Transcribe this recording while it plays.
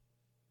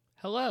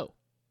Hello,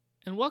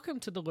 and welcome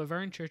to the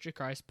Laverne Church of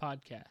Christ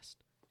podcast,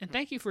 and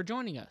thank you for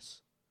joining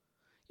us.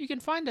 You can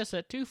find us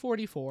at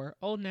 244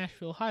 Old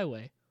Nashville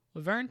Highway,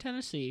 Laverne,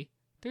 Tennessee,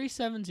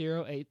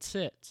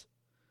 37086.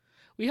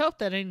 We hope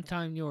that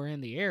anytime you are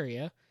in the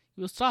area,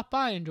 you will stop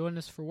by and join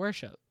us for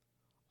worship.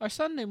 Our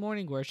Sunday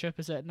morning worship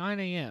is at 9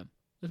 a.m.,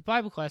 with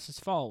Bible classes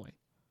following.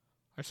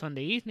 Our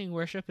Sunday evening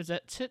worship is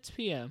at 6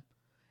 p.m.,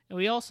 and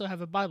we also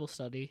have a Bible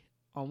study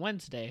on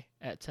Wednesday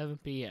at 7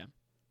 p.m.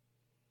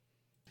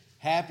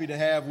 Happy to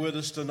have with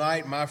us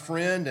tonight my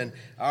friend and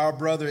our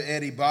brother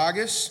Eddie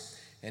Boggess,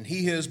 and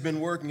he has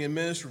been working in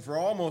ministry for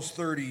almost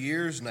 30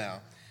 years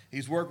now.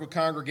 He's worked with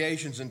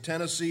congregations in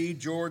Tennessee,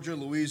 Georgia,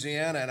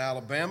 Louisiana, and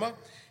Alabama.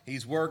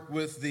 He's worked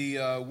with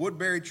the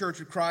Woodbury Church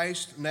of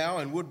Christ now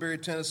in Woodbury,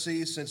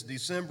 Tennessee since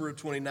December of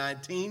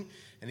 2019,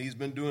 and he's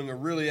been doing a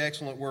really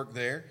excellent work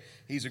there.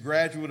 He's a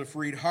graduate of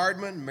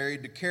Freed-Hardeman,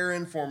 married to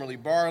Karen, formerly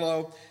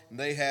Barlow, and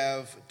they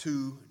have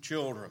 2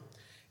 children.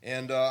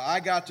 And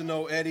I got to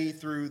know Eddie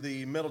through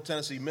the Middle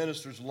Tennessee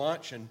Ministers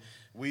Lunch, and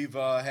we've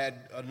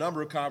had a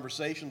number of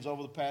conversations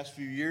over the past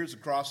few years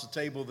across the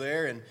table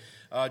there, and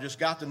just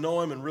got to know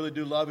him and really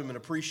do love him and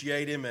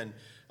appreciate him, and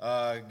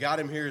got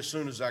him here as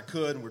soon as I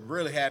could, and we're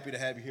really happy to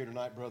have you here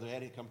tonight, Brother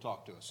Eddie. Come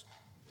talk to us.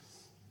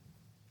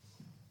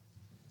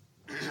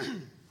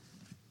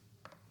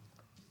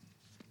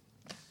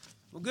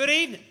 Well, good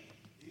evening.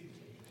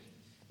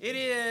 It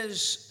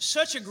is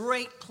such a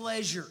great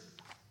pleasure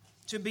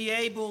to be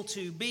able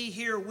to be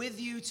here with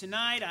you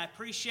tonight. I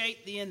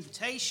appreciate the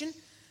invitation.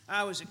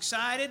 I was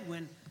excited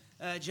when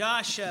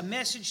Josh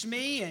messaged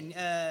me and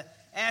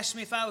asked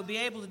me if I would be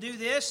able to do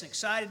this, and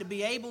excited to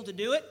be able to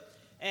do it,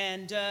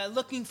 and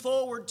looking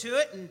forward to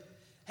it, and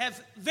have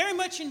very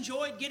much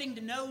enjoyed getting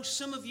to know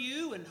some of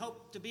you, and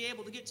hope to be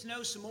able to get to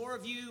know some more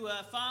of you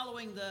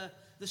following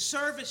the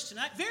service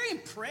tonight. Very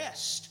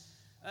impressed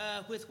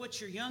with what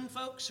your young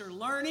folks are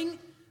learning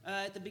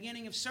at the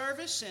beginning of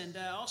service, and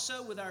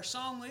also with our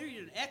song leader. You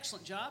did an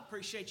excellent job.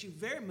 Appreciate you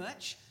very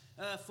much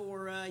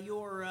for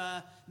your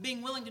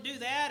being willing to do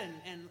that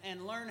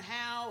and learn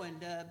how,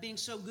 and being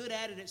so good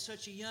at it at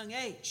such a young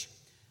age.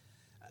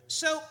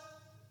 So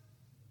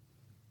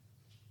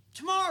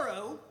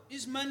tomorrow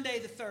is Monday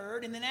the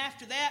 3rd, and then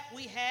after that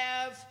we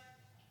have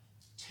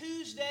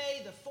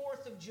Tuesday the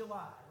 4th of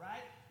July,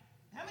 right?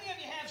 How many of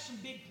you have some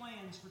big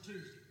plans for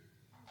Tuesday?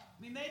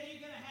 I mean, maybe you're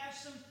going to have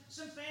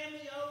some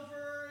family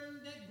over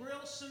and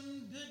grill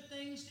some good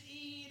things to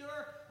eat,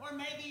 or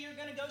maybe you're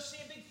going to go see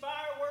a big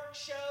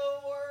fireworks show,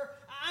 or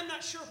I'm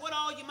not sure what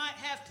all you might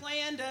have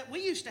planned.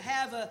 We used to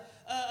have a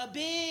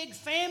big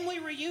family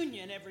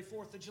reunion every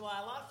 4th of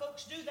July. A lot of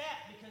folks do that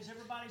because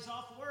everybody's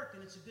off work,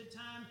 and it's a good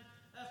time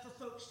for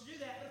folks to do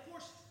that. But of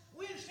course,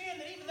 we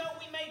understand that even though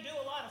we may do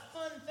a lot of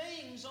fun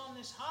things on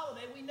this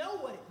holiday, we know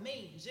what it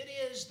means. It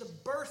is the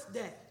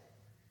birthday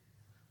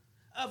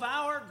of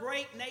our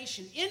great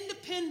nation,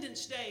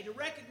 Independence Day, to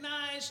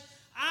recognize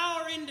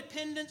our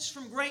independence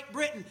from Great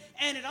Britain.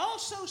 And it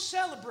also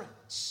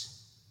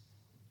celebrates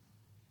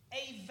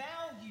a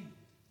value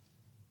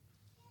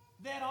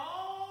that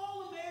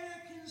all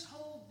Americans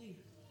hold dear.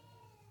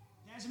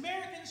 As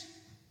Americans,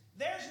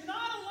 there's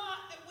not a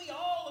lot that we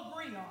all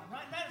agree on,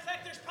 right? Matter of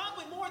fact, there's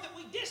probably more that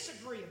we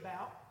disagree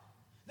about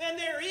than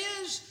there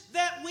is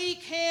that we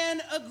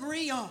can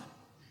agree on.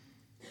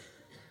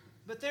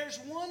 But there's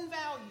one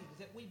value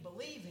that we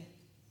believe in,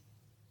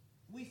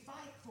 we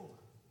fight for,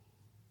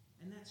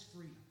 and that's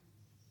freedom.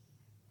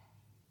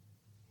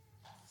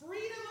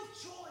 Freedom of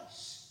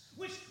choice,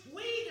 which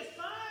we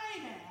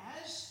define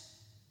as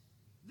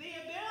the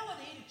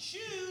ability to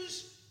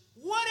choose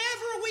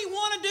whatever we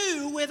want to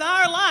do with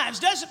our lives.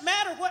 Doesn't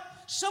matter what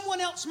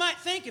someone else might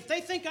think. If they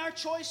think our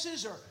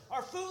choices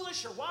are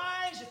foolish or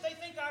wise, if they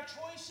think our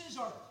choices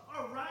are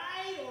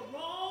right or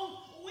wrong,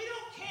 we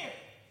don't care.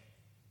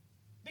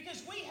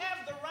 Because we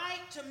have the right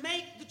to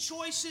make the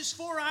choices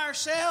for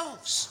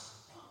ourselves.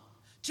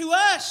 To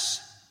us,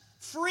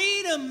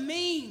 freedom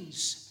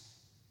means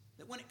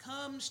that when it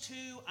comes to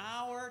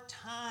our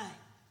time,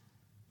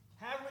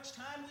 however much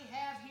time we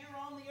have here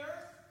on the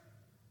earth,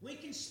 we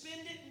can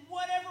spend it in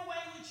whatever way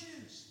we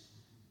choose.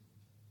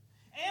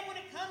 And when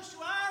it comes to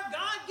our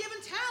God-given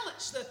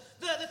talents,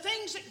 the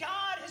things that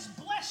God has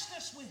blessed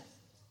us with,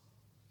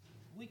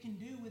 we can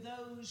do with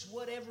those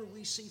whatever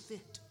we see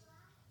fit.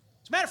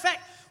 As a matter of fact,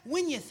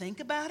 when you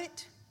think about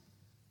it,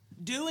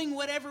 doing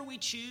whatever we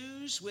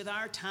choose with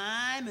our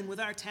time and with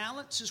our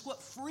talents is what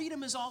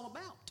freedom is all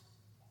about.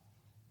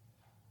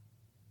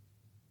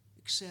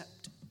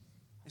 Except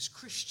as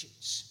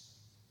Christians,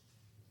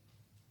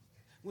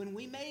 when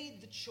we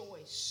made the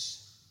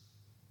choice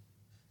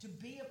to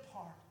be a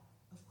part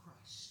of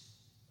Christ,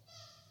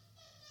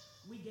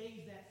 we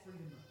gave that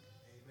freedom up.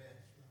 Amen.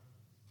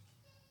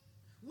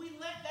 We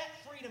let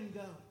that freedom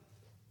go.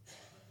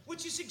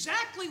 Which is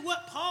exactly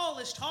what Paul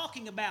is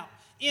talking about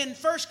in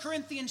 1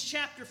 Corinthians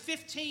chapter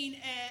 15,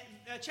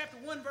 chapter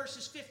 1,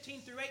 verses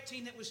 15 through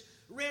 18 that was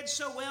read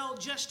so well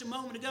just a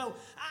moment ago.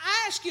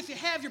 I ask you if you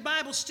have your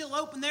Bibles still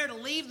open there to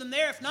leave them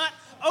there. If not,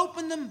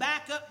 open them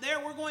back up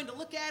there. We're going to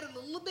look at it a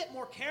little bit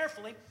more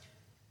carefully.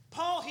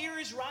 Paul here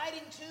is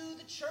writing to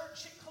the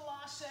church at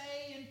Colossae,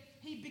 and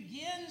he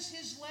begins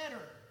his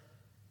letter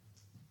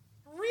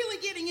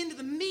really getting into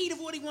the meat of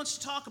what he wants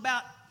to talk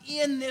about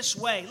in this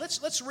way.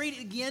 Let's read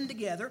it again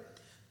together.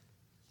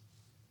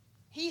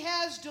 He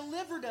has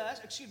delivered us,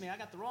 I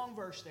got the wrong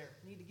verse there.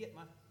 I need to get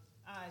my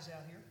eyes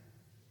out here.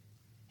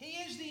 He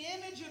is the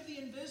image of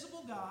the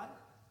invisible God,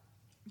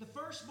 the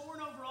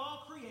firstborn over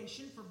all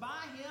creation, for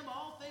by him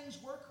all things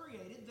were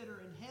created that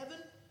are in heaven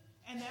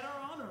and that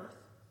are on earth,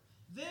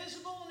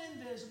 visible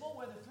and invisible,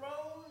 whether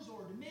thrones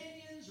or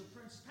dominions or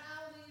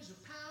principalities or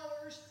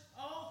powers,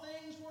 all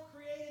things were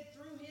created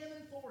through him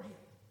and for him.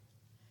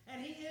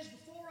 And he is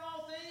before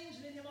all things,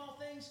 and in him all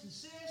things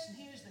consist, and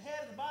he is the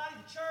head of the body,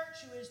 the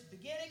church, who is the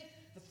beginning,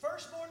 the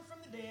firstborn from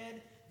the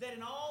dead, that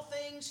in all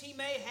things he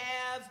may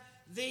have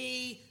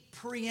the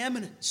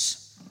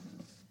preeminence.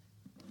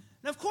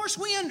 Now, of course,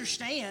 we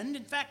understand,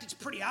 in fact, it's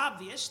pretty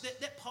obvious,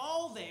 that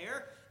Paul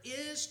there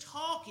is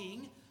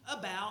talking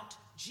about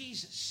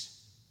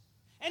Jesus.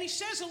 And he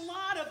says a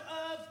lot of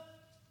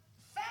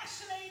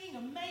fascinating,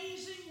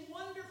 amazing,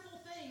 wonderful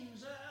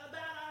things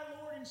about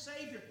our Lord and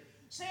Savior.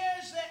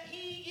 Says that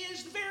he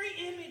is the very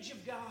image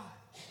of God.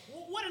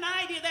 What an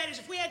idea that is,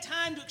 if we had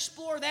time to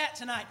explore that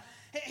tonight.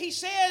 He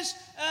says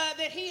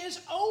that he is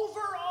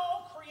over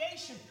all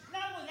creation.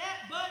 Not only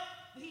that, but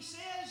he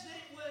says that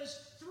it was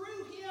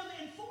through him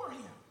and for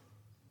him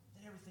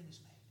that everything is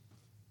made.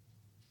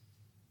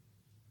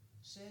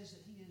 Says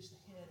that he is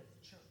the head of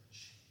the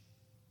church.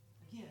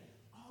 Again,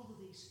 all of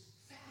these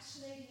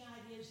fascinating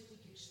ideas that we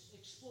can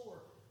explore,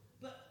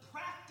 but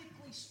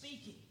practically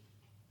speaking,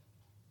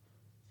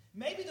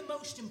 maybe the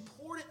most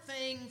important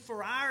thing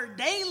for our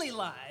daily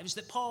lives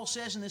that Paul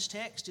says in this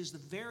text is the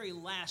very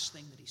last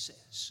thing that he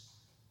says.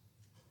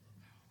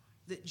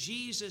 That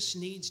Jesus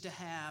needs to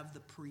have the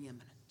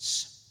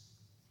preeminence.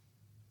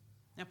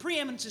 Now,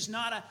 preeminence is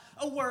not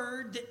a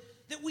word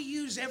that we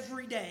use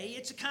every day.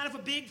 It's a kind of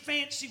a big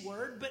fancy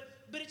word,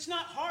 but it's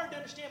not hard to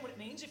understand what it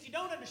means. If you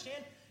don't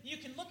understand, you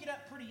can look it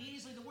up pretty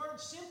easily. The word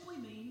simply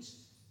means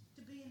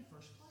to be in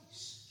first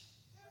place.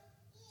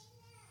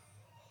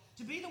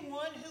 To be the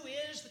one who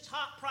is the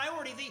top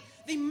priority,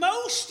 the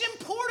most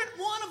important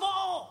one of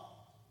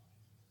all.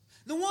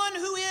 The one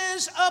who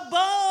is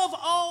above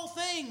all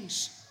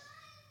things.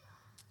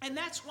 And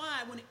that's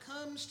why when it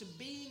comes to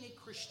being a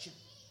Christian,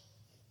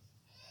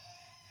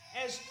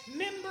 as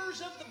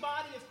members of the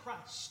body of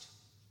Christ,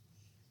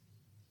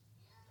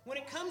 when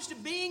it comes to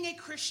being a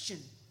Christian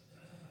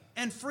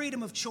and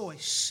freedom of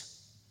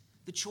choice,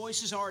 the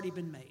choice has already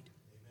been made.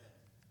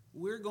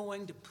 We're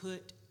going to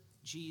put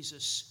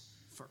Jesus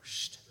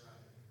first.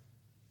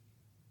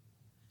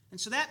 And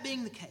so that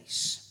being the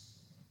case,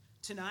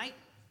 tonight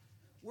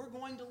we're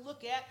going to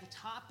look at the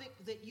topic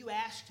that you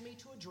asked me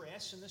to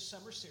address in this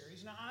summer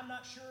series. Now, I'm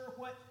not sure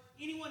what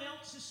anyone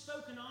else has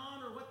spoken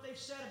on or what they've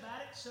said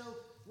about it, so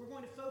we're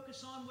going to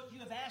focus on what you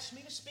have asked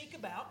me to speak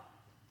about,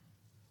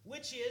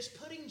 which is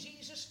putting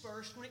Jesus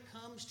first when it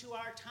comes to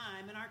our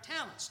time and our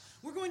talents.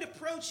 We're going to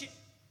approach it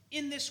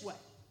in this way.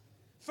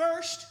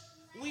 First,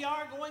 we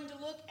are going to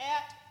look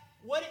at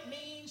what it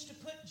means to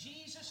put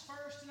Jesus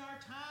first in our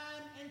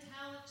time and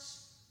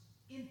talents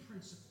in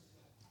principle.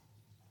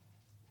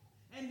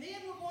 And then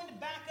we're going to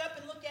back up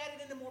and look at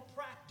it in a more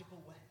practical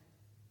way.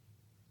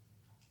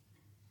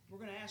 We're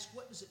going to ask,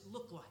 what does it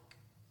look like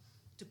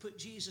to put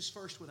Jesus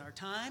first with our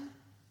time?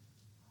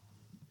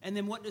 And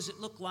then what does it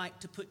look like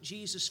to put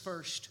Jesus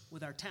first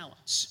with our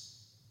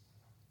talents?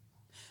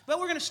 But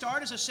we're going to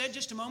start, as I said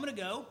just a moment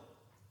ago,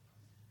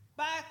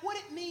 by what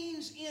it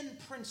means in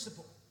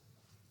principle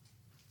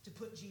to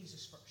put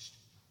Jesus first.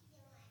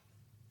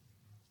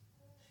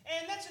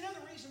 And that's another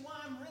reason why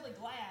I'm really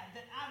glad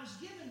that I was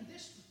given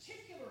this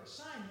particular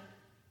assignment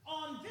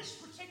on this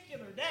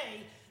particular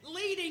day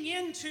leading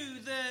into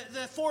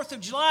the 4th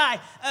of July,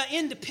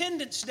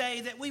 Independence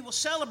Day, that we will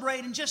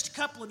celebrate in just a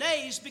couple of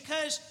days,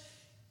 because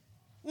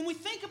when we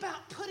think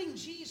about putting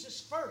Jesus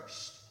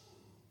first,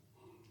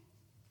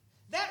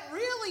 that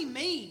really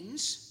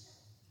means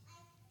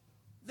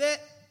that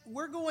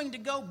we're going to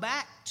go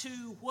back to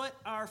what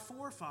our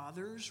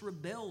forefathers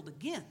rebelled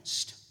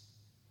against,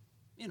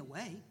 in a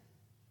way.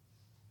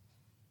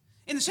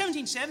 In the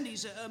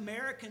 1770s,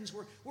 Americans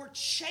were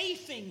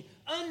chafing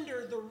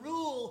under the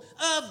rule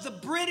of the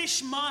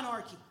British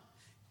monarchy.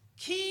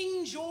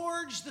 King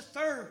George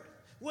III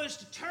was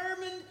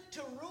determined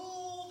to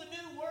rule the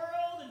New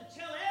World and to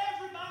tell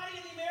everybody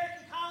in the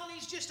American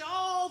colonies just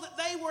all that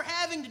they were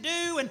having to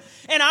do.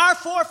 And our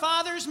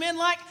forefathers, men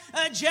like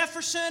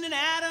Jefferson and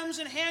Adams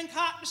and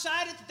Hancock,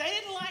 decided that they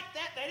didn't like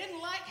that. They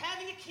didn't like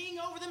having a king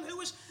over them who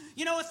was,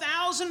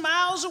 1,000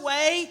 miles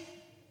away.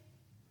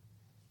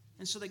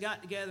 And so they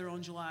got together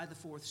on July the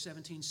 4th,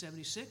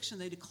 1776, and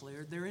they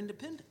declared their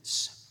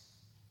independence.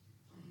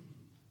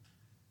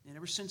 And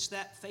ever since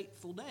that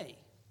fateful day,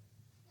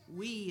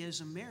 we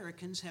as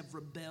Americans have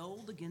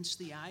rebelled against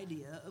the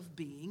idea of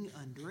being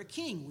under a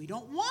king. We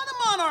don't want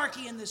a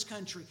monarchy in this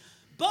country.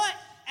 But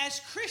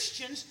as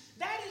Christians,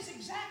 that is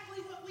exactly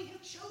what we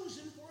have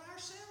chosen for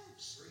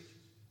ourselves.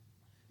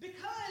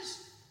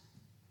 Because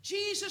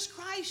Jesus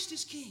Christ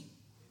is king.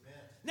 Amen.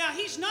 Now,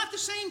 he's not the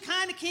same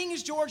kind of king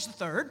as George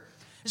III.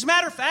 As a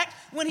matter of fact,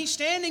 when he's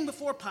standing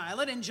before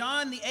Pilate in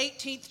John the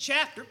 18th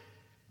chapter,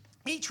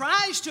 he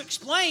tries to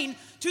explain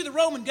to the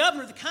Roman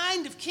governor the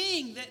kind of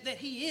king that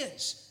he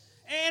is.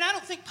 And I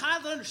don't think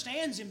Pilate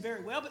understands him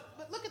very well,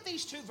 but look at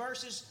these two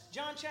verses.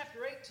 John chapter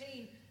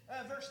 18,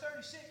 verse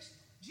 36.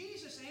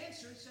 Jesus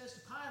answered, says to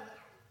Pilate,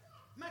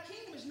 "My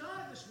kingdom is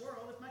not of this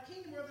world. If my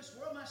kingdom were of this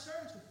world, my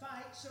servants would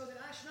fight so that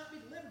I should not be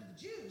delivered to the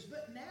Jews.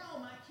 But now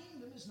my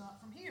kingdom is not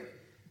from here."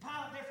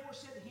 Pilate therefore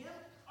said to him,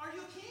 "Are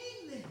you a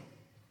king then?"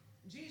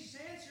 And Jesus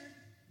answered,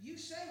 "You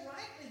say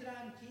rightly that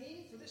I am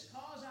king. For this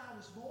cause I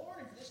was born,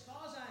 and for this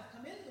cause I have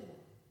come into the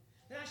world,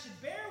 that I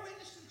should bear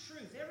witness to the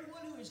truth.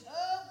 Everyone who is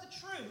of the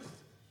truth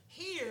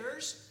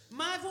hears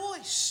my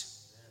voice."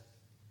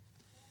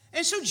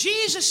 And so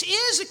Jesus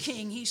is a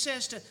king, he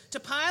says to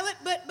Pilate,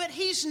 but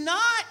he's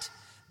not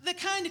the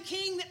kind of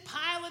king that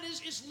Pilate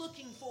is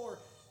looking for.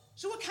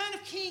 So what kind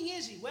of king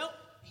is he? Well,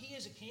 he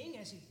is a king,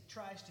 as he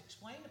tries to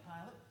explain to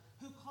Pilate,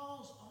 who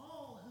calls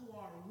all who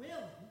are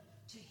willing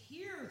to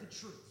hear the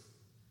truth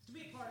to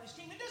be a part of his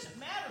kingdom. It doesn't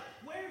matter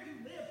where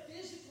you live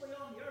physically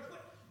on the earth,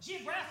 what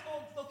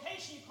geographical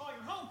location you call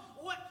your home,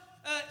 what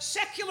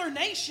secular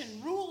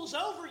nation rules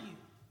over you.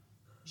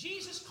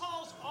 Jesus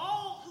calls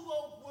all who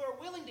are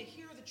willing to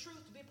hear the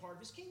truth to be a part of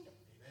his kingdom.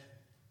 Amen.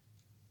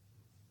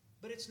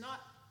 But it's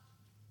not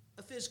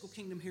a physical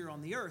kingdom here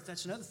on the earth.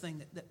 That's another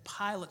thing that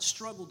Pilate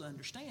struggled to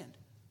understand.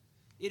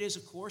 It is,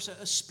 of course,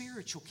 a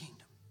spiritual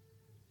kingdom.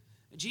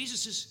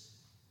 Jesus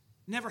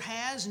never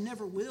has and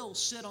never will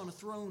sit on a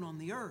throne on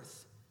the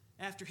earth.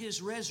 After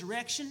his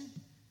resurrection,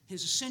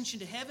 his ascension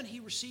to heaven, he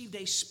received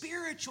a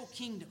spiritual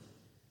kingdom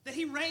that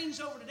he reigns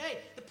over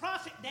today. The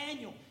prophet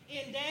Daniel,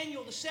 in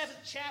Daniel, the 7th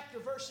chapter,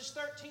 verses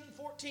 13 and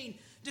 14,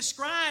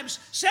 describes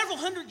several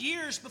hundred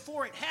years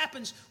before it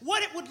happens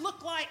what it would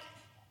look like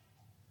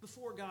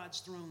before God's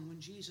throne when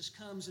Jesus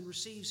comes and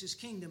receives his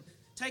kingdom.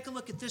 Take a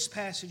look at this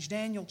passage,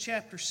 Daniel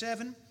chapter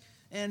 7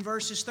 and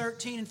verses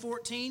 13 and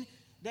 14.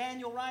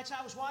 Daniel writes,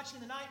 "I was watching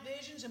the night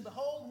visions, and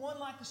behold, one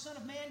like the Son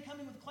of Man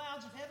coming with the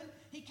clouds of heaven.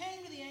 He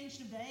came to the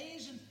Ancient of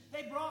Days, and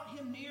they brought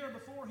him near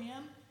before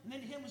him. And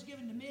then to him was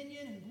given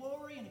dominion and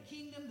glory and a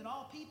kingdom that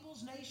all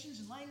peoples, nations,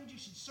 and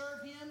languages should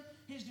serve him.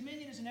 His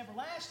dominion is an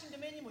everlasting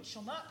dominion which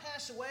shall not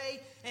pass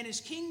away, and his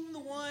kingdom the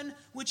one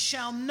which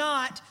shall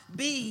not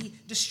be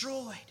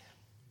destroyed."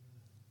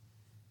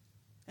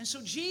 And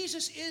so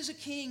Jesus is a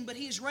king, but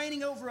he is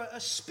reigning over a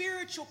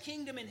spiritual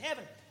kingdom in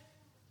heaven.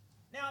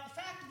 Now, the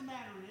fact of the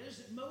matter is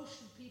that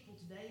most of the people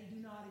today do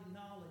not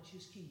acknowledge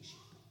his kingship.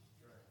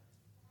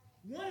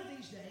 One of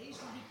these days,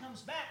 when he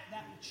comes back,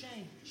 that will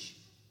change.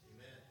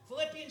 Amen.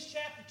 Philippians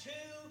chapter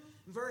 2,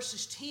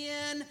 verses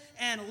 10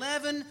 and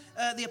 11,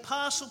 the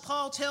Apostle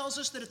Paul tells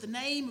us that at the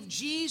name of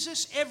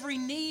Jesus, every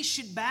knee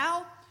should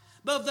bow,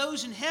 both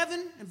those in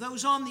heaven and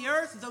those on the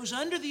earth and those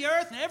under the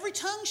earth, and every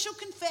tongue shall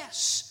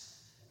confess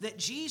that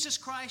Jesus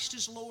Christ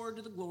is Lord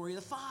to the glory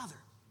of the Father.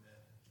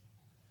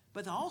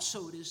 But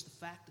also it is the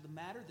fact of the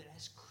matter that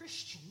as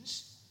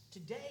Christians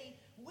today,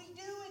 we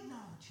do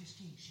acknowledge his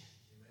kingship.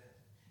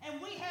 Amen.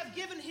 And we have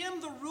given him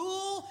the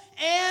rule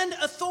and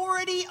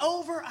authority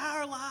over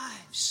our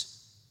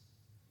lives.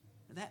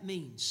 Now that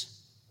means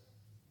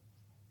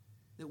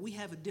that we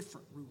have a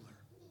different ruler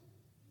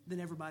than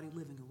everybody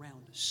living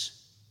around us.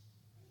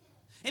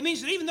 It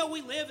means that even though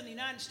we live in the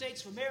United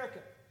States of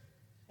America,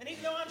 and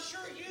even though I'm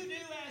sure you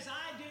do, as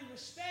I do,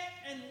 respect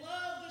and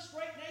love this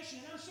great nation,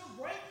 and I'm so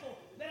grateful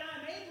that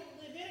I'm able to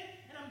live in it,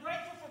 and I'm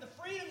grateful for the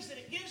freedoms that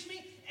it gives me,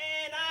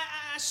 and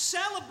I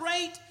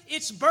celebrate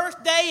its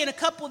birthday in a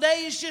couple of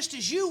days just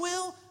as you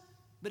will,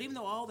 but even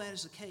though all that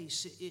is the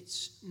case,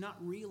 it's not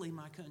really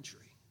my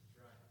country.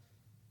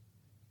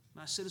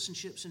 My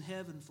citizenship's in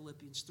heaven,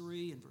 Philippians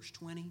 3 and verse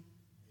 20. Amen.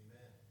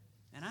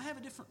 And I have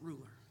a different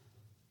ruler.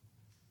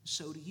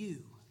 So do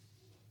you.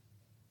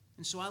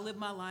 And so I live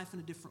my life in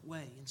a different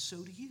way, and so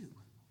do you.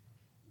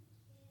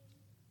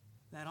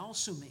 That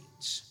also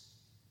means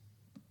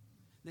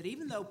that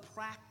even though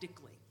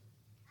practically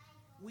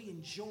we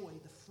enjoy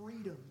the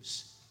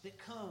freedoms that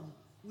come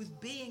with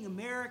being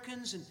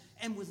Americans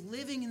and with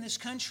living in this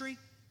country,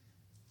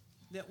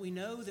 that we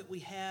know that we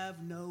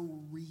have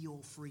no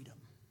real freedom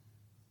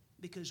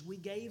because we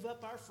gave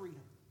up our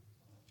freedom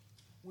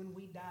when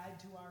we died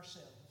to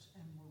ourselves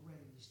and were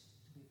raised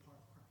to be a part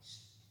of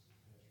Christ.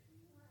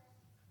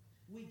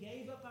 We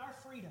gave up our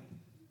freedom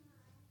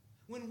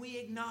when we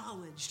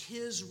acknowledged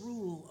his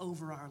rule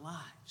over our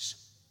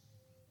lives.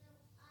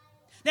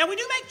 Now, we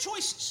do make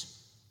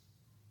choices.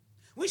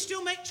 We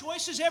still make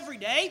choices every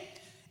day,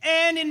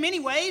 and in many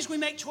ways, we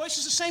make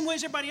choices the same way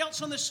as everybody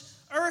else on this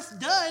earth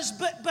does,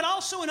 but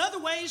also in other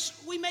ways,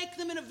 we make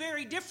them in a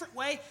very different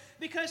way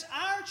because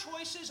our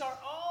choices are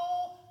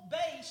all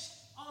based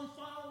on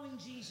following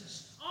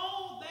Jesus,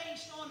 all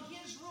based on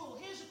his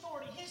rule, his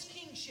authority, his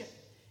kingship.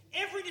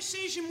 Every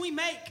decision we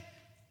make,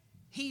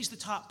 he's the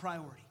top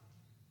priority.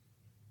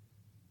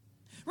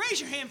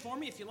 Raise your hand for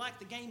me if you like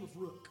the game of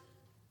Rook.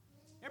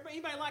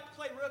 Anybody like to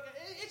play Rook?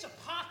 It's a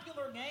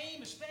popular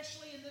game,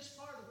 especially in this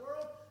part of the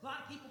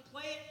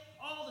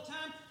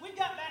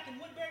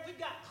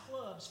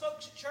clubs,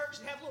 folks at church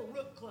that have little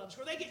rook clubs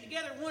where they get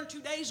together 1 or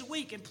 2 days a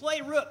week and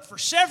play rook for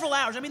several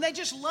hours. I mean, they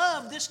just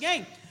love this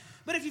game.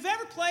 But if you've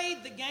ever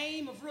played the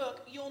game of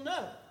rook, you'll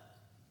know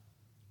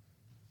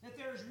that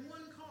there's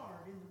one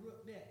card in the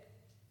rook deck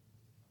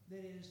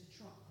that is the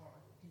trump card.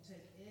 It can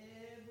take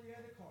every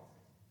other card.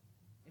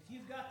 If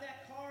you've got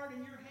that card in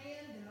your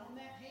hand, and on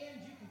that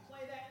hand you can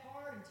play that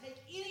card and take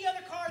any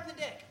other card in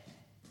the deck.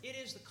 It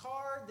is the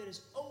card that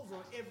is over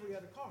every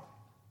other card.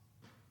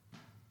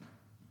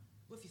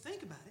 Well, if you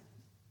think about it,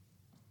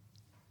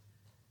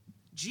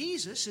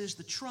 Jesus is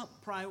the trump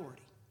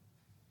priority.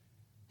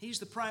 He's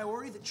the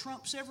priority that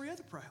trumps every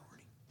other priority.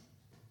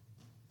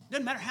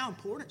 Doesn't matter how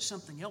important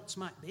something else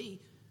might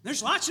be.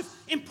 There's lots of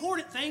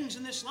important things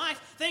in this life,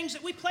 things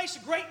that we place a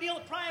great deal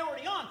of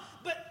priority on.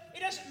 But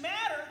it doesn't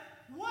matter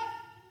what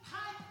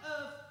type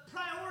of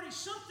priority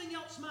something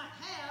else might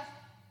have.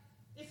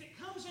 If it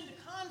comes into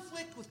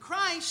conflict with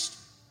Christ,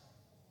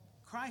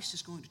 Christ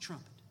is going to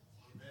trump it.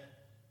 Amen.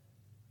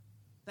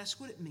 That's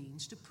what it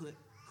means to put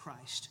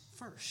Christ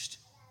first.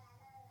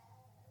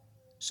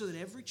 So that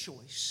every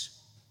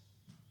choice,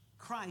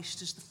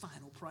 Christ is the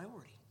final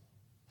priority.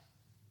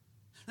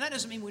 Now, that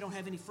doesn't mean we don't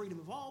have any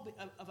freedom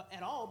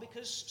at all,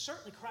 because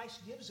certainly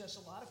Christ gives us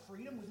a lot of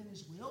freedom within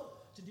His will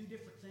to do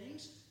different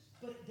things.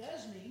 But it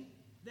does mean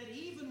that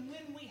even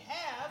when we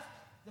have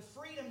the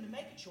freedom to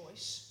make a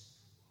choice,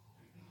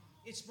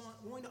 it's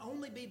going to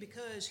only be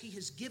because He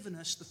has given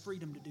us the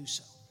freedom to do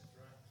so.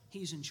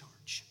 He's in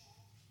charge.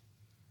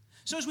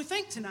 So as we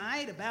think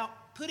tonight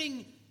about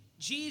putting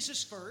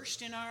Jesus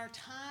first in our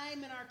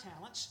time and our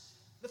talents,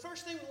 the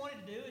first thing we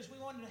wanted to do is we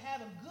wanted to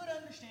have a good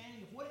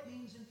understanding of what it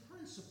means in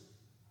principle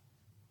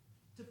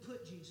to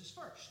put Jesus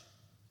first.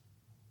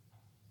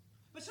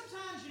 But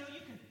sometimes, you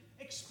can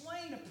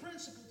explain a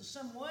principle to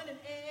someone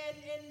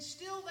and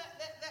still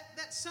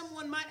that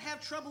someone might have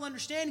trouble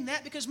understanding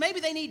that because maybe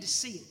they need to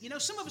see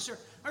it. Some of us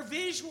are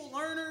visual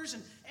learners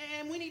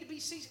and we need to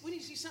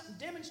see something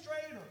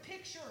demonstrated or a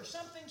picture or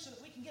something so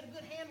that we can get a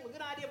good handle, a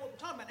good idea of what we're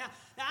talking about.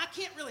 Now I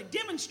can't really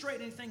demonstrate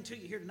anything to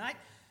you here tonight,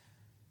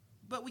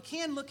 but we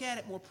can look at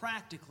it more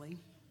practically.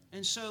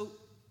 And so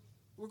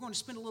we're going to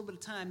spend a little bit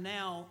of time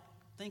now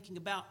thinking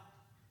about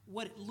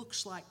what it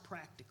looks like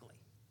practically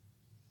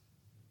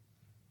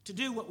to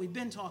do what we've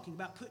been talking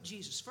about, put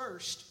Jesus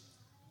first,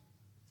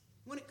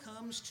 when it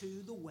comes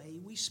to the way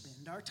we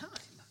spend our time.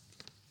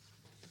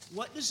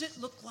 What does it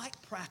look like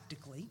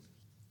practically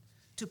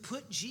to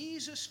put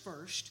Jesus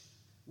first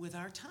with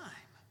our time?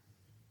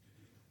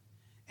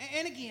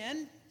 And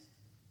again,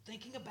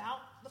 thinking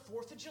about the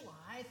 4th of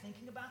July,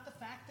 thinking about the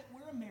fact that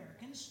we're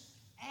Americans.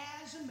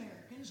 As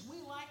Americans,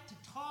 we like to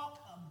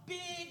talk a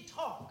big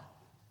talk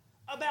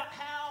about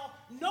how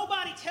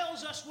nobody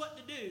tells us what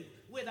to do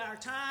with our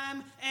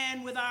time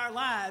and with our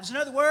lives. In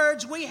other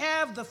words, we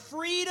have the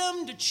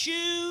freedom to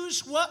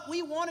choose what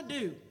we want to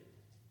do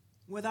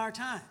with our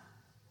time.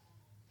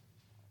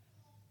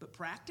 But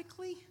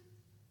practically,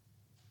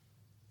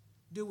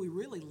 do we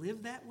really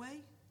live that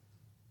way?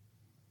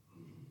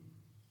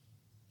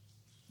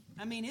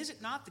 I mean, is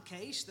it not the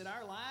case that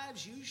our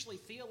lives usually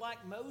feel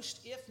like most,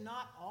 if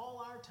not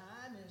all, our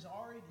time is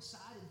already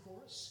decided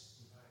for us?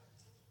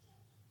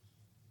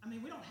 I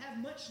mean, we don't have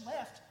much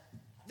left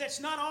that's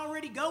not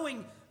already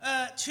going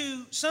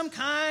to some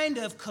kind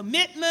of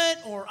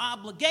commitment or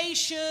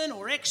obligation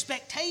or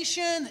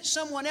expectation that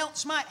someone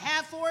else might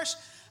have for us.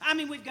 I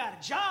mean, we've got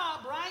a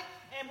job, right?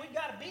 And we've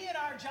got to be at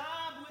our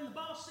job when the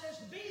boss says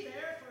to be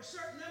there for a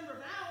certain number of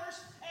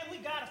hours. And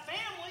we've got a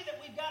family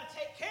that we've got to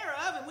take care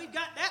of, and we've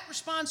got that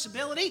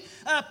responsibility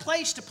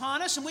placed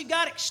upon us. And we've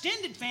got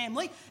extended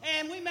family,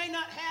 and we may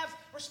not have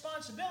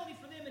responsibility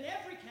for them in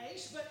every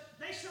case, but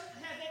they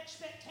certainly have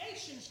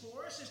expectations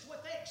for us as to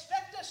what they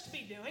expect us to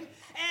be doing.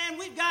 And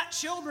we've got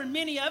children,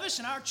 many of us,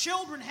 and our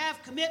children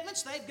have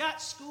commitments. They've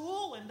got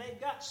school, and they've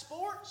got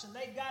sports, and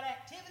they've got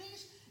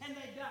activities, and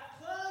they've got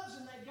clubs,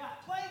 and they've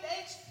got play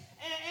dates.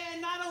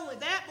 And not only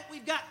that, but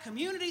we've got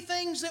community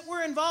things that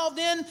we're involved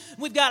in.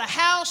 We've got a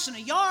house and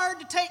a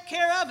yard to take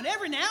care of, and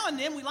every now and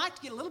then we like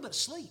to get a little bit of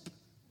sleep.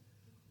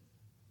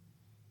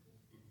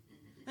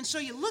 And so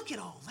you look at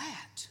all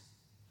that,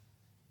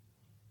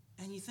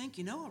 and you think,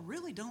 I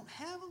really don't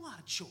have a lot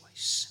of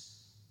choice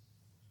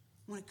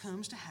when it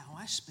comes to how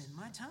I spend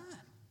my time.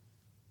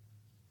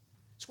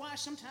 That's why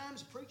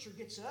sometimes a preacher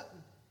gets up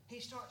and he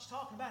starts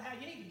talking about how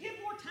you need to give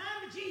more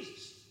time to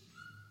Jesus.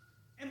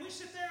 And we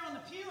sit there on the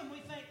pew and we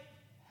think,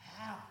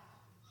 how?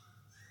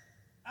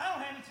 I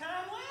don't have any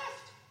time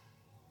left.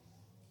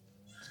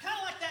 It's kind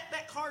of like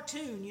that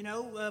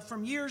cartoon,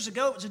 from years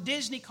ago. It was a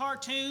Disney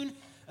cartoon,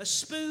 a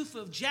spoof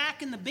of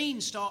Jack and the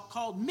Beanstalk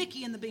called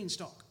Mickey and the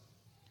Beanstalk.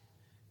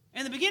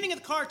 In the beginning of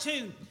the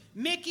cartoon,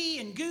 Mickey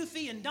and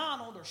Goofy and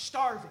Donald are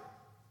starving.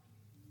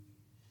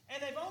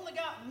 And they've only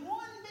got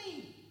one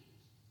bean.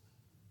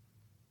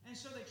 And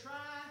so they try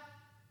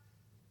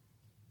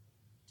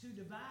to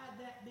divide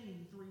that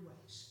bean 3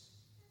 ways.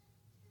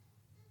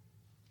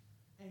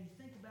 And you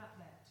think about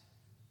that.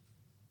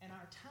 And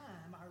our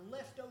time, our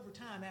leftover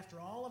time after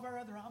all of our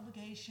other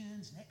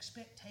obligations and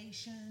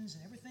expectations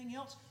and everything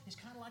else is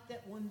kind of like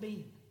that one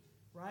bean,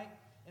 right?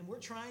 And we're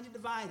trying to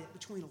divide it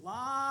between a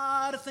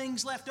lot of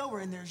things left over,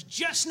 and there's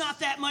just not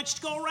that much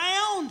to go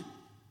around.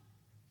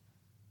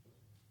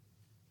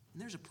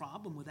 And there's a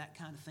problem with that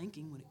kind of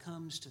thinking when it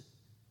comes to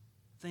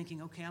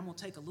thinking, okay, I'm going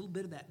to take a little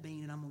bit of that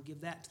bean and I'm going to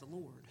give that to the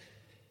Lord.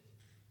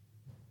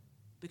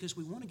 Because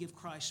we want to give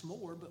Christ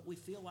more, but we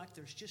feel like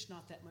there's just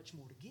not that much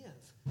more to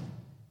give.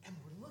 And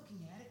we're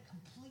looking at it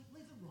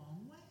completely the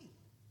wrong way.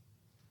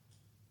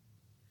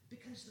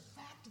 Because the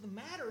fact of the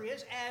matter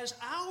is, as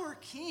our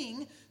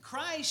King,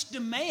 Christ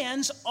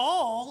demands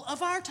all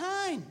of our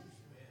time.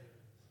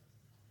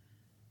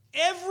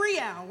 Every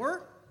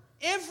hour,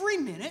 every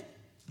minute,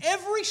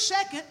 every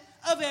second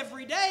of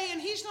every day, and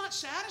He's not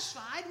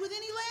satisfied with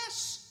any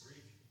less.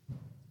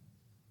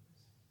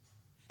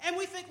 And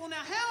we think, well, now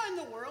how in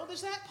the world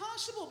is that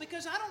possible?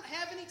 Because I don't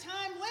have any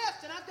time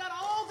left, and I've got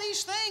all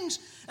these things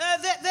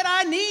that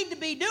I need to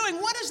be doing.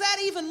 What does that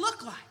even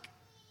look like?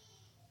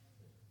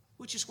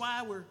 Which is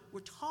why we're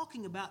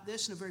talking about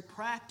this in a very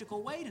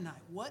practical way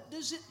tonight. What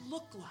does it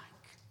look like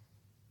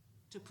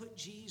to put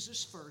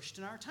Jesus first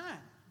in our time?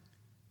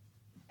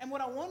 And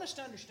what I want us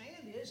to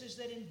understand is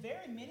that in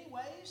very many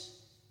ways,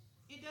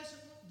 it doesn't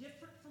look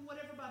different from what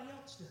everybody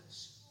else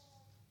does.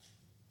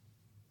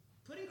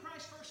 Putting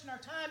Christ first in our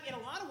time, in a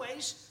lot of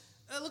ways,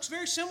 looks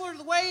very similar to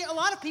the way a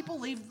lot of people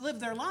live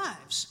their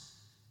lives.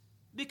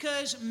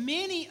 Because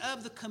many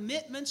of the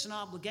commitments and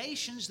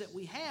obligations that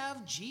we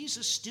have,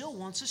 Jesus still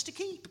wants us to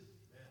keep.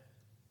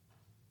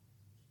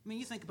 I mean,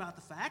 you think about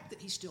the fact that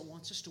He still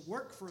wants us to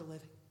work for a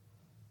living.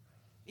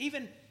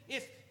 Even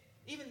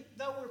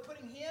though we're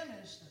putting Him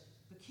as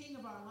the King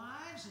of our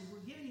lives and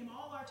we're giving Him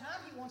all our time,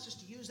 He wants us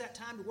to use that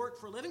time to work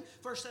for a living.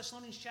 1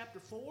 Thessalonians chapter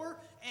 4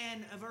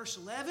 and verse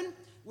 11,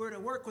 we're to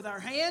work with our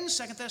hands.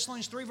 2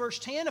 Thessalonians 3 verse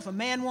 10, if a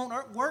man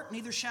won't work,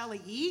 neither shall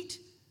he eat.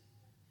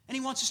 And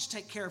He wants us to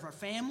take care of our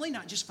family,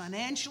 not just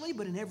financially,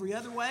 but in every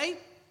other way.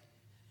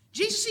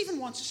 Jesus even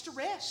wants us to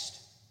rest.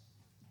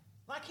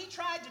 Like He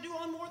tried to do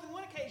on more than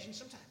one occasion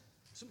sometimes.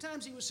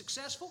 Sometimes He was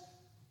successful,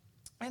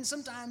 and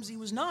sometimes He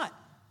was not.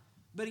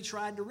 But He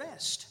tried to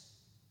rest.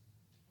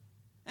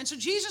 And so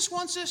Jesus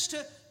wants us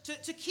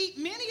to keep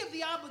many of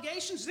the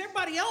obligations that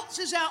everybody else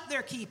is out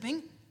there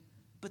keeping,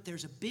 but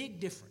there's a big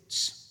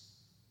difference.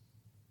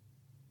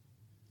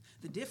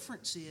 The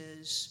difference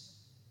is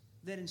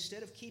that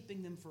instead of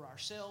keeping them for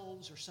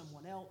ourselves or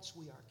someone else,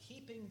 we are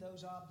keeping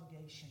those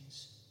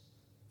obligations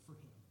for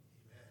Him.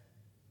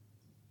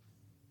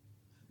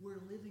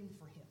 We're living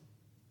for Him.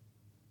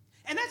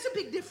 And that's a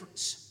big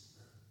difference.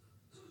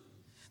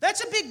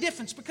 That's a big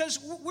difference because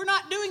we're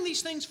not doing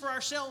these things for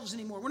ourselves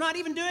anymore. We're not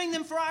even doing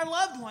them for our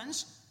loved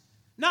ones.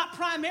 Not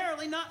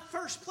primarily, not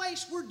first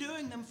place. We're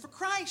doing them for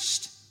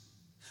Christ.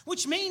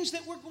 Which means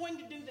that we're going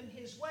to do them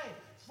His way.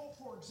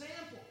 For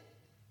example,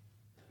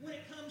 when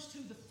it comes to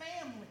the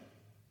family,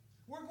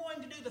 we're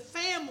going to do the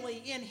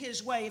family in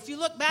His way. If you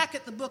look back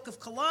at the book of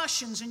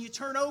Colossians and you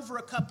turn over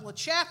a couple of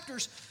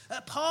chapters,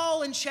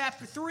 Paul in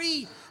chapter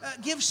 3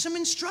 gives some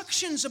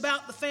instructions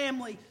about the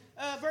family.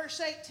 Verse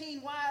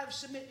 18, wives,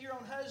 submit to your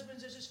own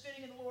husbands as is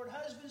fitting in the Lord.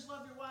 Husbands,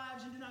 love your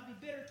wives and do not be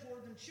bitter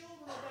toward them. Children,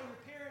 obey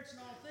your parents in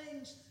all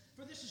things,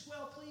 for this is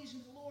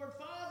well-pleasing to the Lord.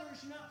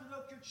 Fathers, do not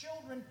provoke your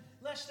children,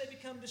 lest they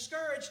become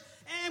discouraged.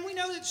 And we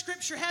know that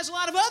Scripture has a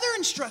lot of other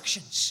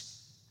instructions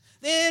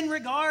in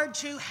regard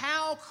to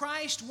how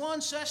Christ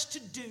wants us to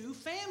do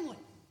family.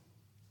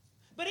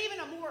 But even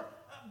a more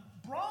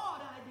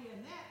broad idea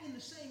than that, in the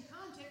same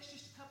context,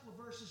 just a couple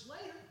of verses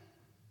later,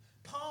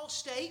 Paul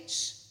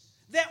states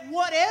that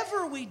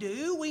whatever we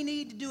do, we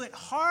need to do it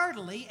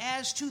heartily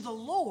as to the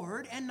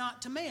Lord and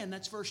not to man.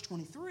 That's verse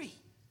 23.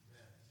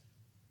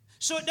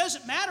 So it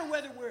doesn't matter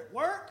whether we're at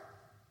work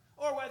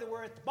or whether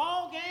we're at the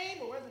ball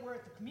game or whether we're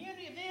at the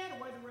community event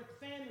or whether we're at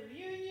the family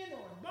reunion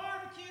or a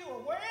barbecue or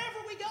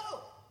wherever we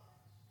go.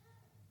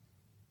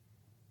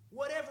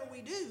 Whatever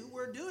we do,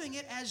 we're doing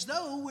it as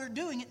though we're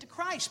doing it to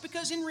Christ,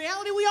 because in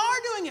reality we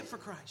are doing it for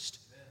Christ.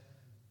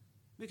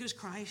 Because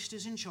Christ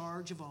is in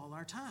charge of all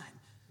our time.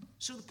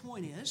 So the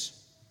point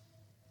is,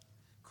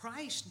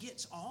 Christ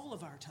gets all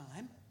of our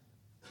time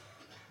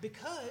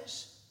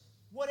because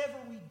whatever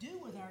we do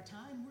with our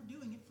time, we're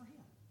doing it for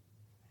Him.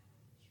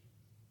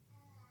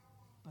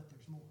 But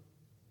there's more.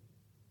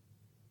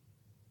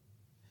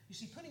 You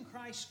see, putting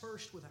Christ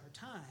first with our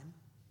time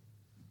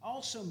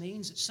also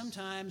means that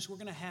sometimes we're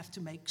going to have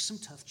to make some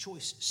tough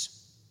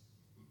choices.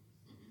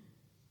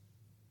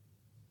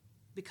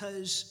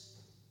 Because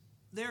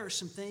there are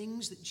some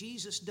things that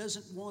Jesus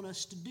doesn't want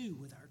us to do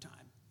with our time.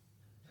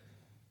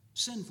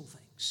 Sinful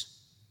things.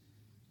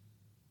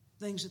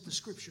 Things that the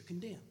Scripture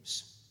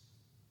condemns.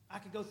 I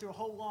could go through a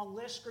whole long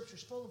list.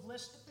 Scripture's full of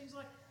lists of things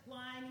like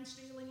lying and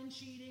stealing and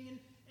cheating and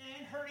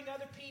hurting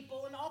other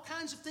people and all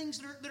kinds of things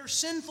that are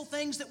sinful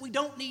things that we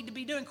don't need to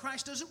be doing.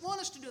 Christ doesn't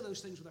want us to do those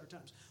things with our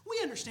times. We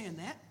understand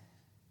that.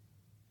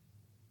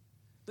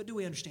 But do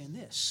we understand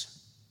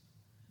this?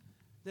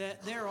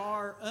 That there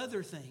are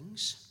other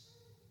things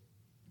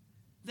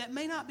that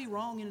may not be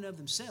wrong in and of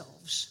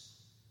themselves,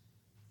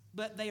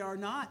 but they are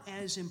not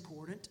as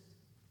important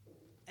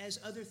as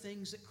other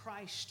things that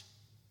Christ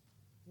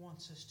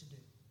wants us to do.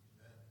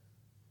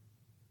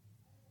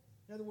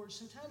 In other words,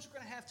 sometimes we're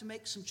going to have to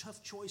make some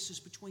tough choices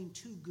between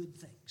two good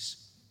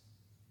things.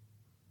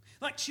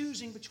 Like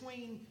choosing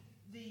between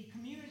the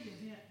community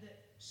event that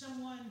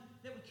someone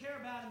that we care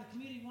about in the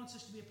community wants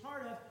us to be a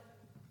part of,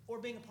 or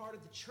being a part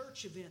of the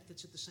church event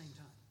that's at the same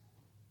time.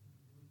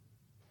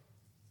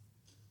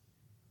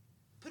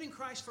 Putting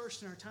Christ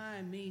first in our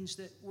time means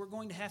that we're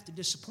going to have to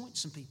disappoint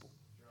some people.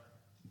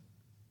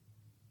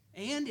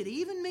 And it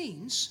even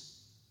means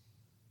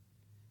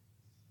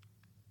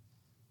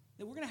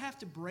that we're going to have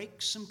to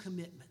break some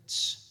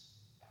commitments.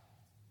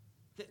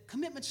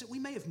 Commitments that we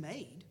may have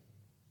made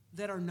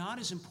that are not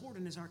as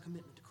important as our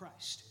commitment to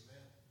Christ.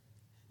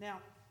 Amen. Now,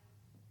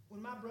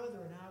 when my brother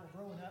and I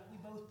were growing up, we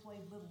both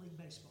played Little League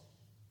Baseball.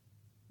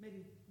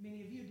 Maybe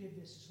many of you did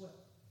this as well.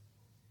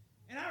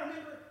 And I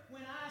remember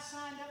when I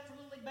signed up for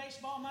Little League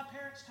Baseball, my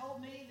parents told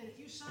me that if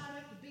you sign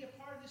up to be a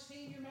part of this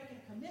team, you're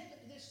making a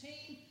commitment to this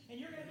team, and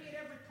you're going to be at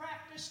every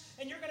practice,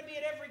 and you're going to be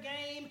at every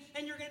game,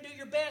 and you're going to do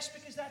your best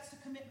because that's the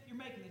commitment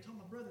you're making. They told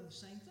my brother the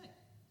same thing.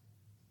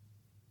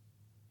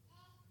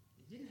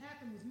 It didn't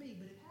happen with me,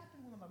 but it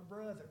happened with my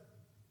brother.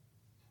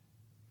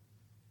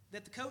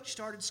 That the coach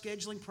started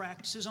scheduling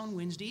practices on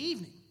Wednesday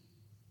evening.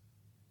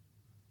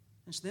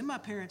 And so then my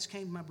parents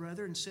came to my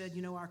brother and said,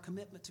 you know, our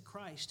commitment to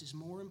Christ is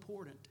more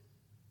important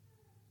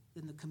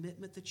than the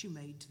commitment that you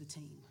made to the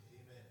team.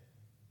 Amen.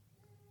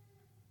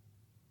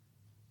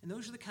 And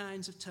those are the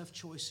kinds of tough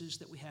choices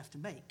that we have to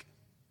make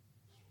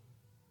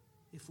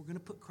if we're going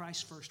to put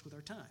Christ first with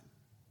our time.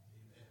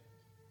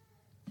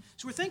 Amen.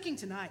 So we're thinking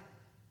tonight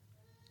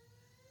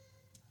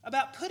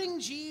about putting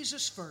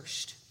Jesus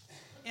first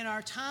in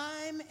our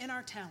time and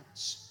our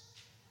talents.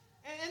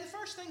 And the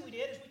first thing we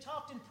did is we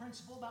talked in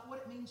principle about what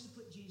it means to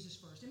put Jesus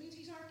first. It means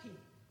He's our King.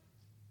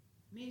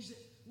 It means that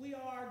we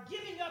are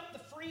giving up the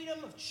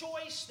freedom of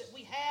choice that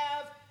we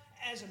have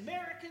as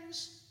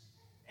Americans,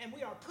 and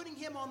we are putting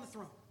Him on the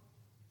throne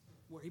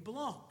where He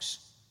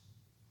belongs.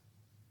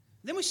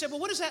 Then we said, well,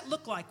 what does that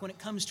look like when it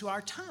comes to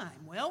our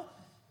time? Well,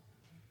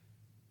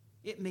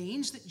 it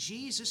means that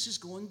Jesus is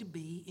going to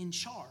be in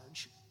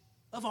charge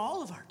of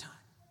all of our time.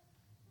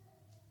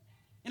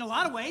 In a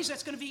lot of ways,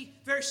 that's going to be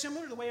very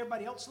similar to the way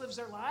everybody else lives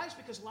their lives,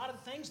 because a lot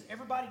of the things that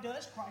everybody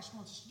does, Christ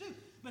wants us to do.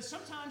 But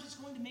sometimes it's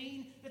going to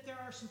mean that there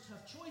are some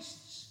tough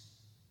choices.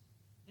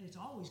 And it's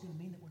always going to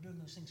mean that we're doing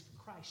those things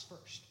for Christ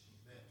first.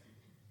 Amen.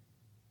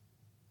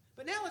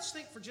 But now let's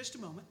think for just a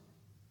moment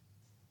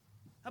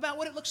about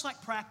what it looks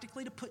like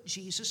practically to put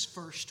Jesus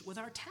first with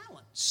our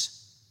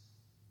talents.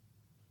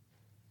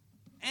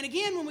 And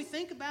again, when we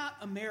think about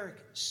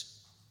Americans,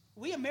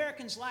 we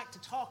Americans like to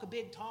talk a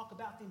big talk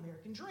about the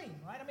American dream,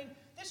 right? I mean,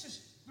 this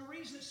is the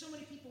reason that so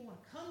many people want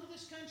to come to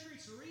this country.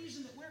 It's the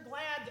reason that we're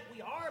glad that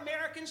we are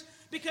Americans,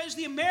 because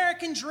the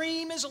American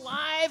dream is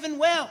alive and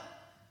well.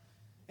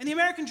 And the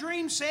American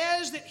dream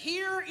says that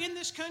here in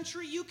this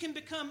country, you can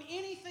become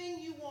anything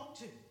you want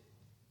to.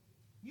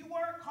 You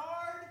work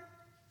hard,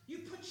 you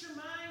put your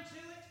mind to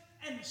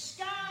it, and the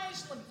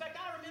sky's the limit. In fact,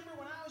 I remember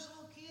when I was a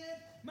little kid,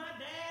 my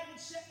dad would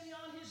set me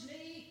on his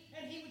knee,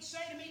 and he would say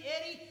to me,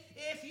 Eddie,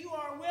 if you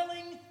are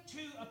willing to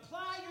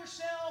apply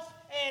yourself,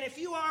 and if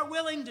you are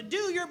willing to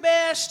do your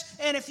best,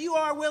 and if you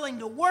are willing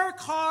to work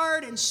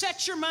hard and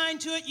set your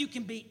mind to it, you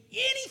can be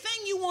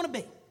anything you want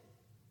to be.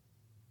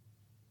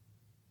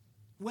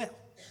 Well,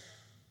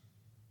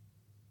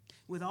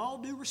 with all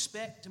due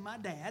respect to my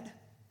dad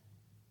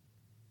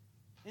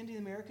and to the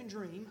American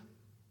dream,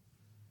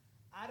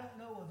 I don't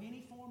know of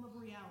any form of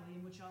reality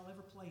in which I'll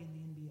ever play in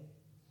the NBA.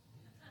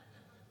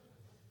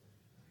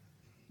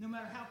 No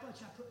matter how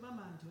much I put my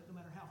mind to it, no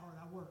matter how hard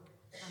I work.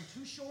 I'm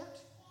too short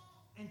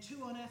and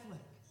too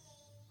unathletic.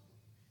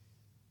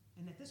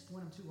 And at this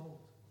point, I'm too old.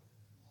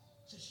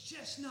 So it's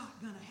just not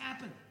going to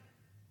happen.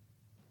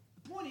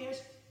 The point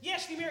is,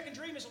 yes, the American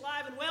dream is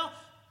alive and well,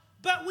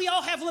 but we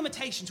all have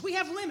limitations. We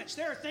have limits.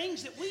 There are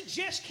things that we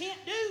just can't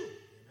do. Amen.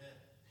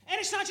 And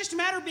it's not just a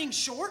matter of being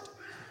short.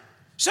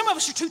 Some of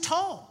us are too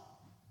tall.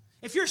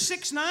 If you're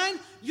 6'9",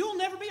 you'll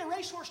never be a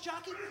racehorse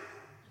jockey.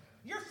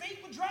 Your feet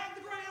will drag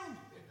the ground.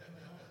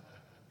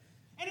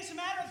 And it's a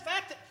matter of the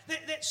fact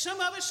that some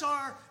of us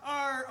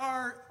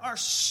are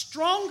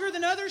stronger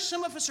than others.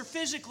 Some of us are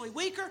physically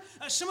weaker.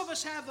 Some of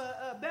us have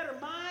better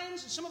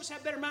minds. Some of us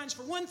have better minds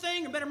for one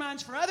thing or better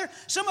minds for other.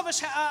 Some of us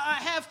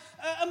have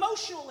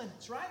emotional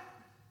limits, right?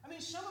 I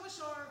mean, some of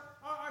us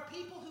are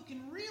people who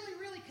can really,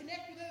 really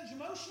connect with others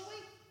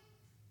emotionally.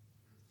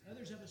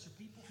 Others of us are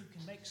people who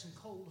can make some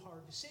cold,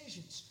 hard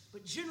decisions.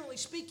 But generally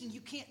speaking,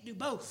 you can't do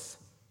both.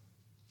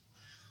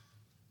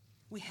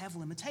 We have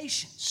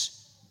limitations.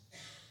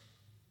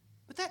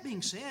 But that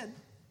being said,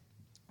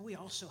 we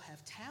also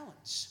have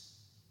talents.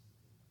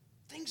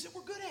 Things that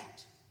we're good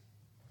at.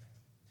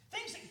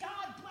 Things that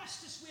God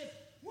blessed us with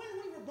when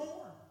we were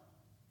born.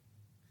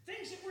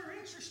 Things that we're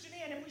interested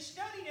in, and we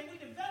studied and we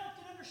developed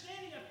an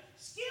understanding of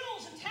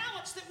skills and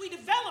talents that we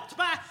developed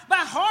by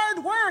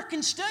hard work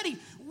and study.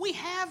 We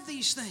have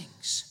these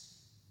things.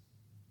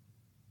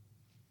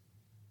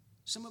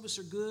 Some of us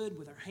are good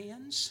with our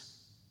hands.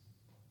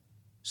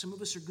 Some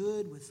of us are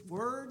good with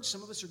words.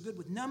 Some of us are good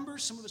with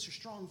numbers. Some of us are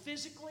strong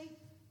physically.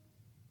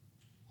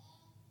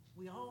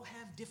 We all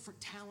have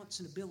different talents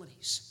and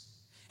abilities.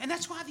 And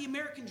that's why the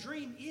American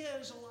dream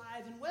is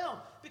alive and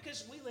well,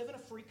 because we live in a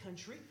free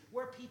country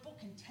where people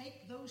can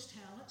take those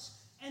talents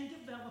and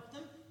develop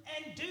them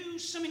and do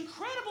some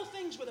incredible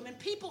things with them. And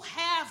people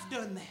have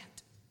done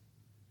that.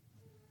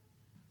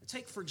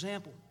 Take, for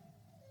example,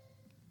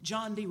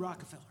 John D.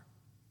 Rockefeller,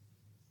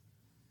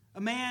 a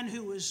man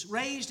who was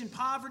raised in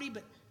poverty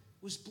but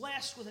was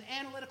blessed with an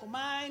analytical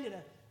mind and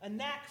a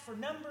knack for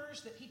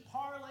numbers that he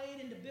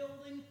parlayed into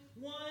building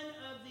one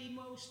of the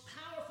most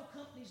powerful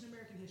companies in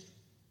American history.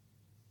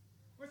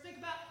 Or think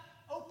about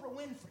Oprah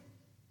Winfrey,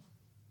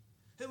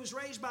 who was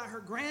raised by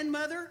her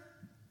grandmother,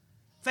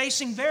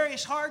 facing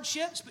various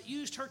hardships, but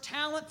used her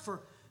talent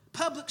for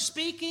public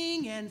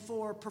speaking and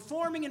for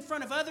performing in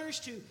front of others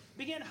to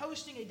begin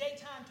hosting a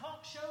daytime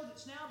talk show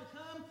that's now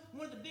become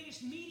one of the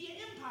biggest media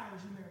empires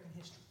in American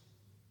history.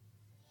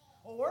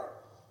 Or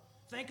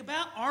think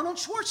about Arnold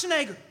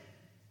Schwarzenegger,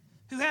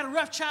 who had a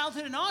rough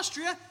childhood in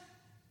Austria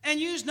and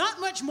used not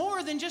much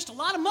more than just a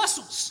lot of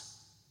muscles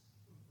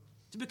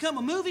to become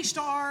a movie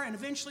star and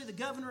eventually the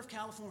governor of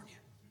California.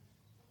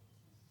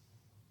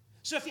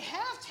 So if you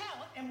have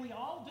talent, and we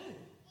all do,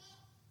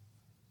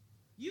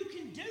 you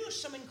can do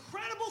some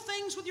incredible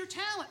things with your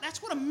talent.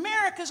 That's what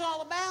America's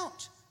all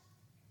about.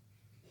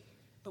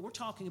 But we're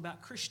talking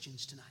about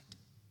Christians tonight.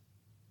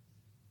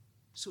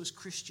 So as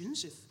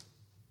Christians, if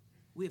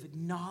we have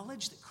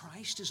acknowledged that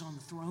Christ is on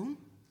the throne,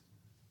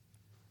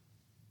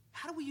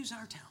 how do we use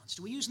our talents?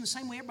 Do we use them the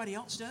same way everybody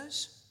else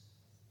does?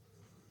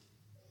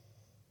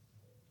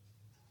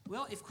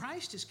 Well, if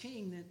Christ is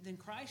king, then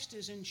Christ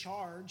is in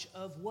charge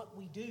of what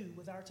we do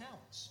with our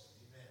talents.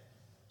 Amen.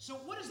 So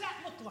what does that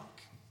look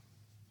like?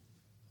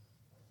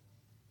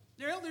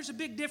 There's a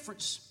big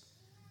difference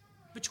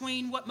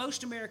between what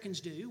most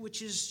Americans do,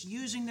 which is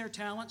using their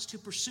talents to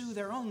pursue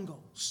their own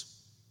goals.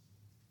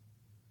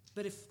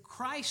 But if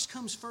Christ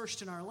comes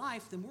first in our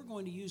life, then we're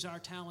going to use our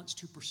talents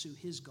to pursue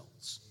His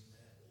goals.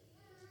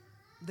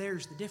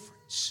 There's the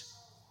difference.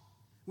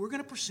 We're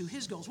going to pursue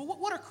His goals. Well,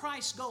 what are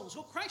Christ's goals?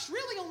 Well, Christ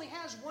really only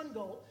has one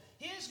goal.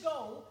 His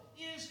goal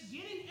is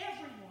getting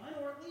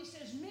everyone, or at least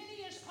as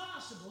many as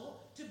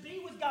possible, to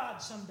be with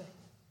God someday.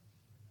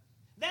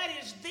 That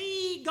is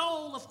the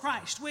goal of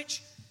Christ,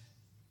 which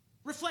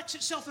reflects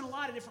itself in a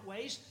lot of different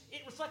ways. It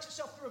reflects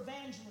itself through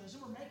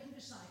evangelism, or making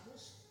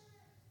disciples.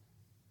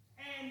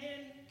 And then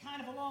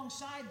kind of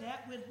alongside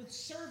that with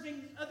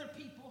serving other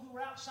people who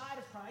are outside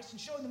of Christ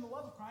and showing them the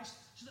love of Christ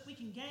so that we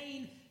can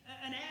gain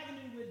an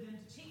avenue with them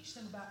to teach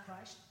them about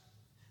Christ.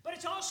 But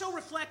it's also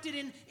reflected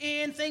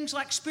in things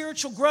like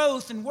spiritual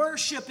growth and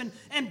worship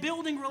and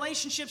building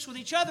relationships with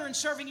each other and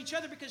serving each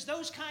other, because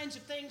those kinds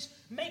of things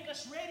make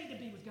us ready to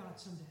be with God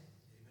someday.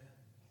 Amen.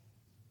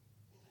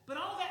 But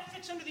all that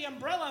fits under the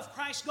umbrella of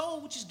Christ's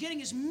goal, which is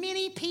getting as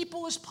many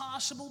people as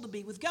possible to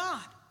be with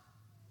God.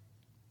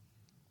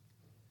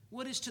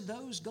 What is to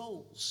those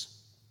goals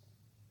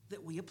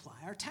that we apply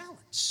our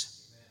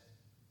talents? Amen.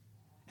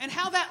 And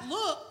how that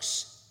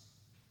looks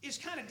is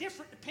kind of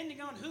different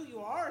depending on who you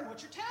are and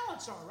what your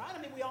talents are, right? I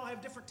mean, we all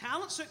have different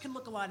talents, so it can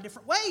look a lot of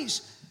different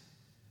ways.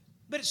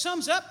 But it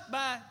sums up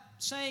by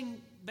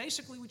saying,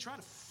 basically, we try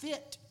to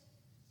fit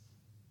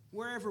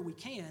wherever we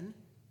can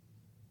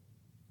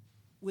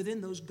within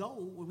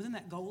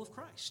that goal of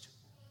Christ.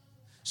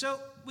 So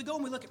we go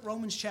and we look at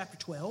Romans chapter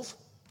 12,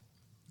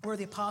 where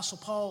the Apostle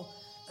Paul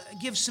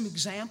gives some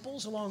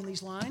examples along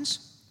these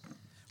lines.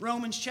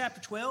 Romans chapter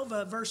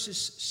 12, verses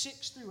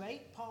 6 through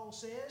 8, Paul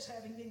says,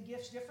 having then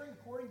gifts differing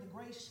according to the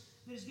grace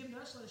that is given to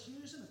us, let us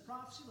use them. If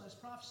prophecy, let us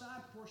prophesy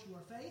in proportion to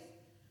our faith.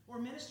 Or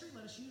ministry,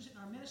 let us use it in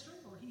our ministry.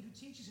 Or he who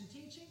teaches in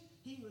teaching,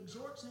 he who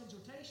exhorts in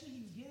exhortation, he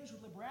who gives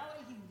with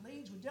liberality, he who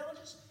leads with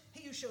diligence,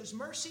 he who shows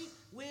mercy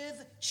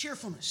with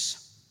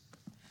cheerfulness.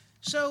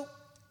 So,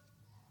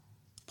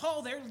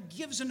 Paul there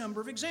gives a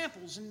number of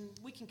examples, and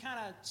we can kind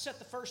of set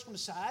the first one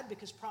aside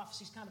because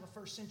prophecy is kind of a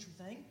first century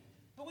thing.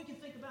 But we can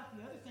think about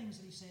the other things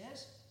that he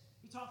says.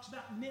 He talks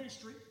about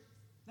ministry.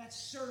 That's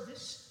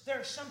service. There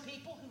are some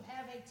people who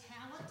have a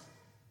talent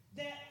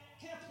that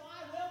can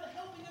apply well to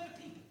helping other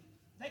people.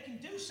 They can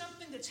do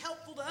something that's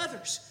helpful to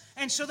others.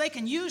 And so they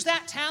can use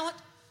that talent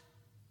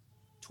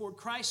toward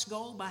Christ's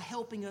goal by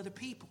helping other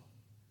people.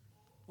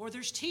 Or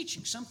there's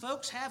teaching. Some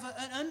folks have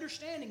an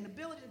understanding, an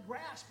ability to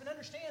grasp and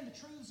understand the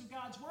truths of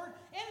God's Word,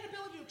 and an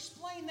ability to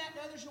explain that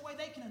to others in a way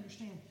they can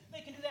understand.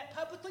 They can do that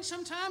publicly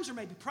sometimes, or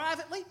maybe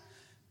privately.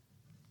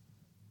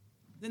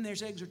 Then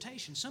there's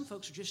exhortation. Some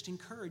folks are just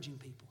encouraging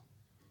people.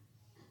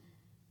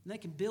 And they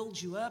can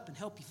build you up and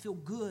help you feel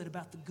good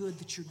about the good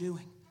that you're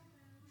doing.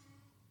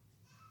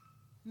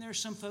 And there are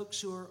some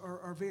folks who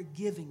are very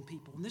giving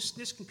people. And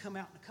this can come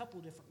out in a couple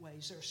of different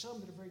ways. There are some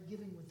that are very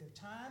giving with their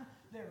time.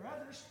 There are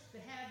others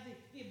that have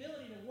the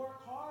ability to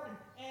work hard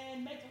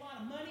and make a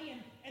lot of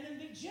money and then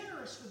be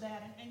generous with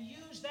that and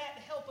use that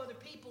to help other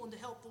people and to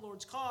help the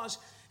Lord's cause.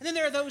 And then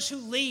there are those who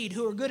lead,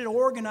 who are good at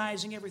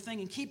organizing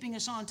everything and keeping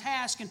us on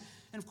task. And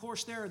of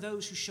course, there are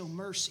those who show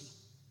mercy.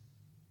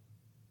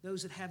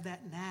 Those that have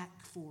that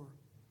knack for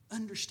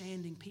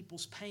understanding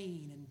people's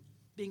pain and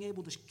being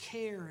able to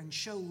care and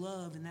show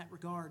love in that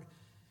regard.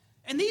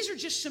 And these are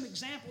just some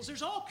examples.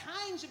 There's all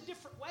kinds of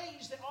different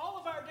ways that all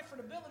of our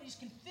different abilities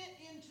can fit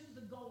into the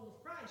goal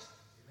of Christ.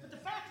 But the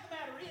fact of the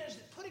matter is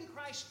that putting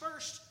Christ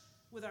first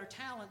with our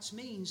talents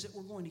means that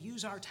we're going to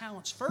use our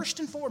talents first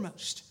and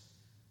foremost,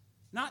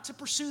 not to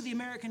pursue the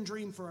American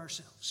dream for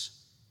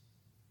ourselves,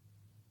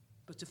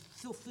 but to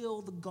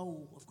fulfill the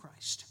goal of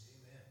Christ.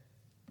 Amen.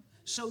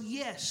 So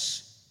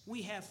yes,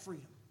 we have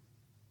freedom.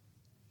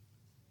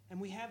 And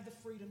we have the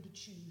freedom to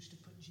choose to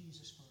put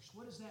Jesus first.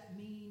 What does that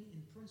mean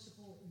in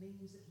principle? It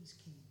means that He's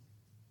King.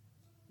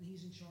 And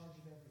He's in charge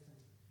of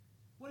everything.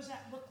 What does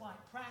that look like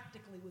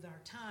practically with our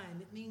time?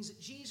 It means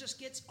that Jesus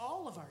gets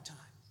all of our time.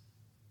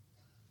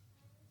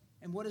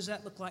 And what does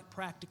that look like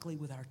practically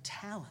with our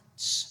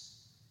talents?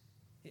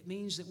 It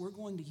means that we're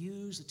going to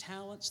use the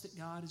talents that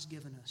God has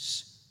given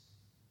us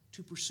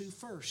to pursue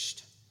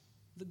first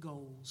the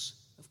goals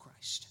of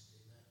Christ.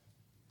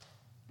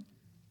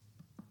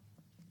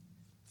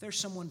 There's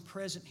someone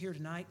present here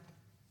tonight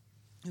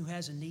who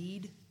has a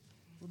need.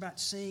 We're about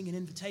to sing an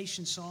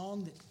invitation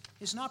song that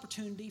is an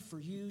opportunity for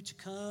you to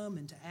come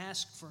and to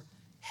ask for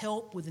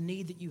help with the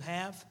need that you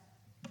have.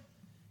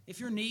 If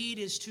your need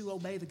is to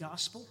obey the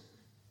gospel,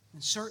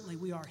 then certainly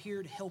we are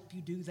here to help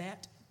you do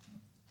that.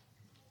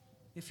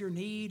 If your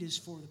need is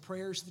for the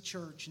prayers of the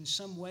church in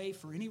some way,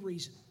 for any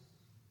reason,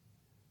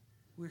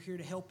 we're here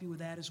to help you with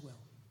that as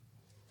well.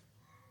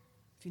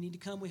 If you need to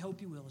come, we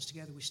hope you will, as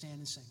together we stand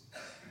and sing.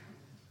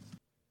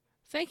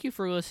 Thank you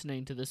for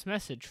listening to this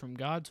message from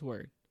God's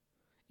Word.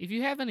 If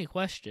you have any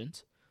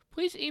questions,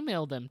 please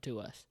email them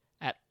to us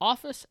at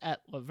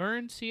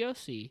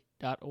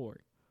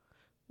office@lavergnecoc.org.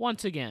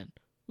 Once again,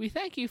 we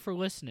thank you for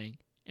listening,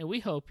 and we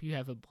hope you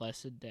have a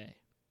blessed day.